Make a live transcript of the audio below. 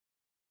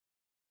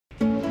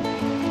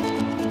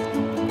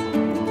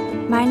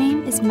My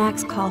name is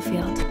Max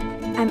Caulfield.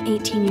 I'm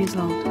 18 years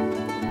old.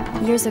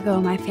 Years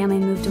ago, my family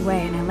moved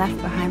away and I left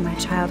behind my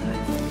childhood.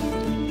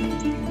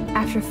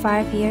 After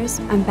 5 years,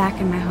 I'm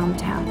back in my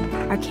hometown,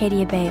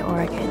 Arcadia Bay,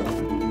 Oregon.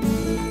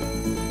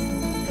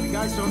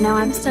 Now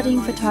I'm studying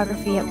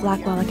photography at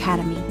Blackwell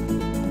Academy,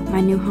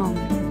 my new home.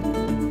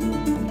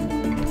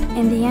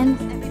 In the end,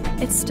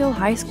 it's still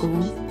high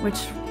school,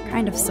 which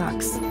kind of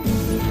sucks.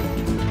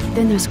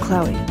 Then there's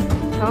Chloe.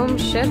 Home,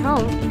 shit,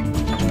 home.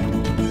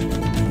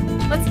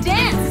 Let's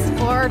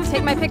dance! Or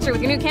take my picture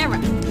with your new camera.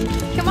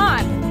 Come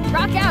on,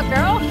 rock out,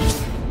 girl!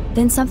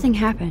 Then something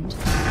happened.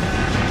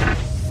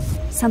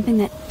 Something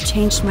that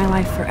changed my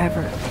life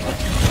forever.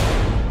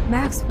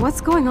 Max,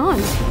 what's going on?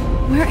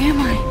 Where am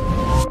I?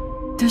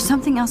 There's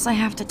something else I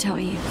have to tell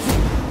you.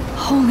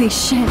 Holy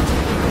shit.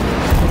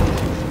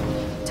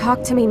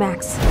 Talk to me,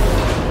 Max.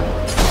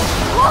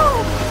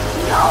 Oh,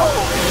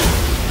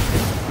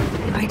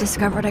 no! I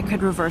discovered I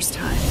could reverse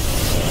time.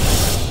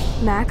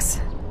 Max,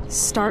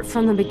 start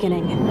from the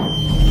beginning.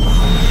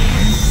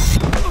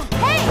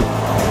 Hey!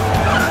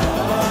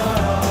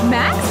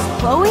 Max?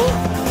 Chloe?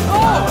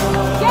 Oh!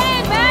 Get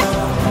in, Max!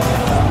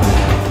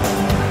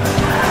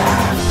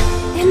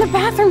 In the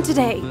bathroom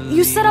today.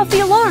 You set off the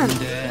alarm.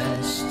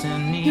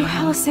 You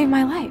hella saved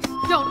my life.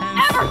 Don't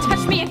ever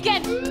touch me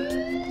again!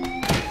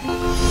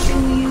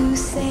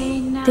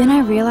 Then I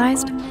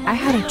realized I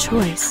had a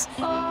choice.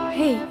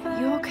 Hey,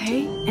 you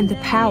okay? And the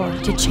power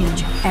to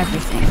change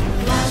everything.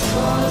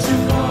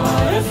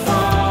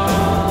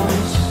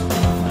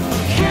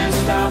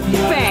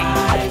 Bang!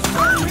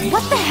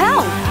 What the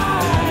hell?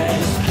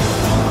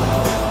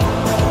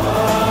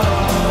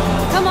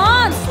 Come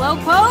on,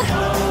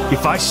 slowpoke!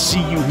 If I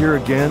see you here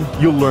again,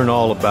 you'll learn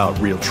all about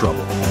real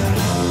trouble.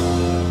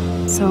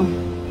 So,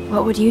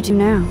 what would you do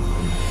now?